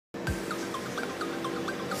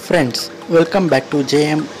Friends, welcome back to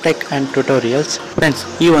JM tech and tutorials. Friends,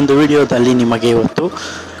 ಈ ಒಂದು ವಿಡಿಯೋದಲ್ಲಿ ನಿಮಗೆ ಇವತ್ತು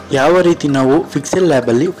ಯಾವ ರೀತಿ ನಾವು ಪಿಕ್ಸೆಲ್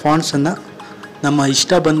ಲ್ಯಾಬಲ್ಲಿ ಫಾಂಟ್ಸನ್ನು ನಮ್ಮ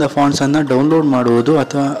ಇಷ್ಟ ಬಂದ ಫಾಂಟ್ಸನ್ನು ಡೌನ್ಲೋಡ್ ಮಾಡುವುದು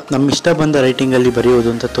ಅಥವಾ ನಮ್ಮ ಇಷ್ಟ ಬಂದ ರೈಟಿಂಗಲ್ಲಿ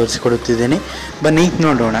ಬರೆಯುವುದು ಅಂತ ತೋರಿಸಿಕೊಡುತ್ತಿದ್ದೇನೆ. ಬನ್ನಿ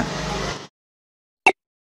ನೋಡೋಣ.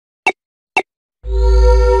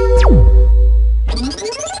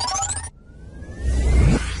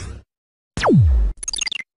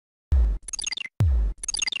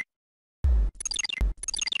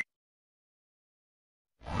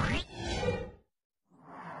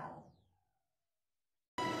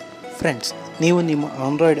 ಫ್ರೆಂಡ್ಸ್, ನೀವು ನಿಮ್ಮ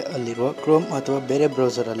ಆಂಡ್ರಾಯ್ಡ್ ಅಲ್ಲಿರುವ ಕ್ರೋಮ್ ಅಥವಾ ಬೇರೆ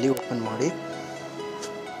ಬ್ರೌಸರಲ್ಲಿ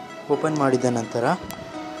ಓಪನ್ ಮಾಡಿದ ನಂತರ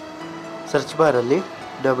ಸರ್ಚ್ ಬಾರಲ್ಲಿ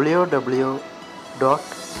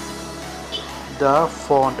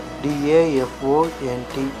www.thefont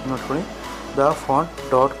ನೋಡ್ಕೊಳ್ಳಿ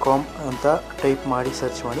thefont.com ಅಂತ ಟೈಪ್ ಮಾಡಿ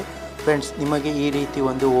ಸರ್ಚ್ ಮಾಡಿ. ಫ್ರೆಂಡ್ಸ್, ನಿಮಗೆ ಈ ರೀತಿ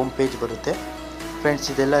ಒಂದು ಹೋಮ್ ಪೇಜ್ ಬರುತ್ತೆ. ಫ್ರೆಂಡ್ಸ್,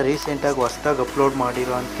 ಇದೆಲ್ಲ ರೀಸೆಂಟಾಗಿ ಹೊಸದಾಗಿ ಅಪ್ಲೋಡ್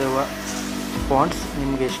ಮಾಡಿರೋಂಥವ ಫಾಂಟ್ಸ್.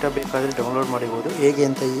 ನಿಮಗೆ ಇಷ್ಟ ಬೇಕಾದರೆ ಡೌನ್ಲೋಡ್ ಮಾಡಿಬೋದು. ಹೇಗೆ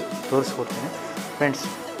ಅಂತ ತೋರಿಸ್ಕೊಡ್ತೇನೆ. ಫ್ರೆಂಡ್ಸ್,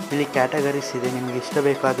 ಇಲ್ಲಿ ಕ್ಯಾಟಗರೀಸ್ ಇದೆ, ನಿಮಗೆ ಇಷ್ಟ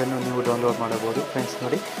ಬೇಕಾದನ್ನು ನೀವು ಡೌನ್ಲೋಡ್ ಮಾಡಬಹುದು. ಫ್ರೆಂಡ್ಸ್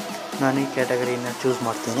ನೋಡಿ, ನಾನು ಈ ಕ್ಯಾಟಗರಿಯನ್ನು ಚೂಸ್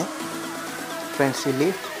ಮಾಡ್ತೇನೆ. ಫ್ರೆಂಡ್ಸ್, ಇಲ್ಲಿ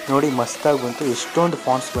ನೋಡಿ ಮಸ್ತಾಗಿ ಬಂತು, ಎಷ್ಟೊಂದು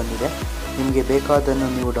ಫಾಂಟ್ಸ್ ಬಂದಿದೆ. ನಿಮಗೆ ಬೇಕಾದನ್ನು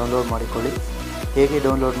ನೀವು ಡೌನ್ಲೋಡ್ ಮಾಡಿಕೊಳ್ಳಿ. ಹೇಗೆ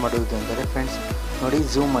ಡೌನ್ಲೋಡ್ ಮಾಡುವುದು ಅಂದರೆ ಫ್ರೆಂಡ್ಸ್ ನೋಡಿ,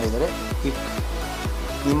 ಝೂಮ್ ಮಾಡಿದರೆ ಈ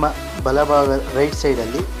ನಿಮ್ಮ ಬಲಭಾಗ ರೈಟ್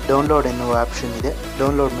ಸೈಡಲ್ಲಿ ಡೌನ್ಲೋಡ್ ಎನ್ನುವ ಆಪ್ಷನ್ ಇದೆ.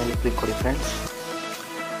 ಡೌನ್ಲೋಡ್ ಮೇಲೆ ಕ್ಲಿಕ್ ಕೊಡಿ. ಫ್ರೆಂಡ್ಸ್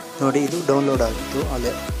ನೋಡಿ, ಇದು ಡೌನ್ಲೋಡ್ ಆಗಿತ್ತು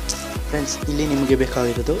ಅಲ್ಲೇ. ಫ್ರೆಂಡ್ಸ್, ಇಲ್ಲಿ ನಿಮಗೆ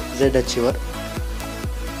ಬೇಕಾಗಿರೋದು ಝೆಡ್ ಅಚೀವರ್.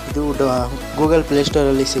 ಇದು ಗೂಗಲ್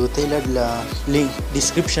ಪ್ಲೇಸ್ಟೋರಲ್ಲಿ ಸಿಗುತ್ತೆ. ಇಲ್ಲ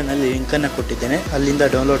ಡಿಸ್ಕ್ರಿಪ್ಷನಲ್ಲಿ ಲಿಂಕನ್ನು ಕೊಟ್ಟಿದ್ದೇನೆ, ಅಲ್ಲಿಂದ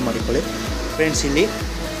ಡೌನ್ಲೋಡ್ ಮಾಡಿಕೊಳ್ಳಿ. ಫ್ರೆಂಡ್ಸ್, ಇಲ್ಲಿ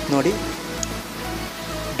ನೋಡಿ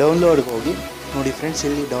ಡೌನ್ಲೋಡ್ಗೆ ಹೋಗಿ ನೋಡಿ. ಫ್ರೆಂಡ್ಸ್,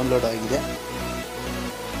 ಇಲ್ಲಿ ಡೌನ್ಲೋಡ್ ಆಗಿದೆ.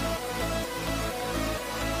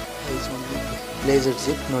 ಲೇಸರ್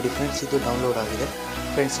ಜಿಪ್ ನೋಡಿ. ಫ್ರೆಂಡ್ಸ್, ಇದು ಡೌನ್ಲೋಡ್ ಆಗಿದೆ.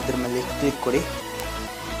 ಫ್ರೆಂಡ್ಸ್, ಇದ್ರ ಮೇಲೆ ಕ್ಲಿಕ್ ಕೊಡಿ.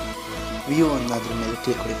 ವ್ಯೂ ಅನ್ನೋದ್ರ ಮೇಲೆ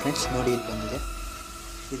ಕ್ಲಿಕ್ ಕೊಡಿ. ಫ್ರೆಂಡ್ಸ್ ನೋಡಿ, ಇಲ್ಲಿ ಬಂದಿದೆ.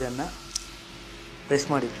 ಇದನ್ನು ಪ್ರೆಸ್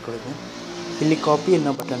ಮಾಡಿ ಇಟ್ಕೊಳ್ಳಿ. ಇಲ್ಲಿ ಕಾಪಿ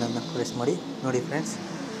ಅನ್ನೋ ಬಟನನ್ನು ಪ್ರೆಸ್ ಮಾಡಿ ನೋಡಿ. ಫ್ರೆಂಡ್ಸ್,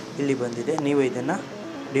 ಇಲ್ಲಿ ಬಂದಿದೆ. ನೀವು ಇದನ್ನು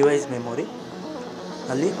ಡಿವೈಸ್ ಮೆಮೊರಿ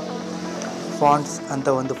ಅಲ್ಲಿ ಫಾಂಟ್ಸ್ ಅಂತ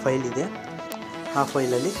ಒಂದು ಫೈಲ್ ಇದೆ, ಆ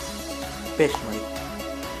ಫೈಲಲ್ಲಿ ಪೇಸ್ಟ್ ಮಾಡಿ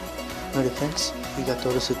ನೋಡಿ. ಫ್ರೆಂಡ್ಸ್, ಈಗ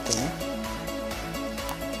ತೋರಿಸುತ್ತೇನೆ.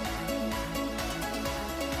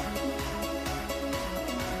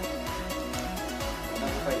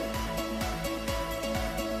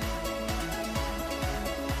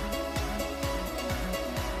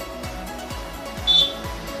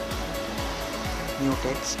 ನ್ಯೂ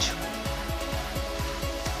ಟೆಕ್ಸ್ಟ್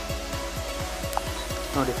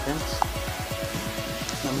ನೋಡಿ. ಫ್ರೆಂಡ್ಸ್,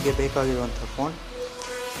 ನಮಗೆ ಬೇಕಾಗಿರುವಂಥ ಫಾಂಟ್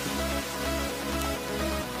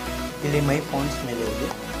ಇಲ್ಲಿ ಮೈ ಫಾಂಟ್ಸ್ ಮೇಲೆ ಹೋಗಿ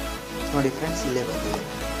ನೋಡಿ. ಫ್ರೆಂಡ್ಸ್, ಇಲ್ಲೇ ಬಂದಿದೆ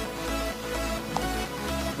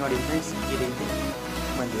ನೋಡಿ. ಫ್ರೆಂಡ್ಸ್, ಈ ರೀತಿ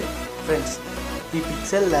ಬಂದಿದೆ. ಫ್ರೆಂಡ್ಸ್, ಈ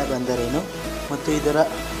ಪಿಕ್ಸೆಲ್ ಲ್ಯಾಬ್ ಅಂದರೇನು ಮತ್ತು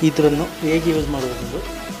ಇದನ್ನು ಹೇಗೆ ಯೂಸ್ ಮಾಡುವುದೆಂದು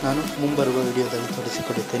ನಾನು ಮುಂಬರುವ ವಿಡಿಯೋದಲ್ಲಿ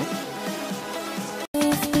ತೋರಿಸಿಕೊಡುತ್ತೇನೆ.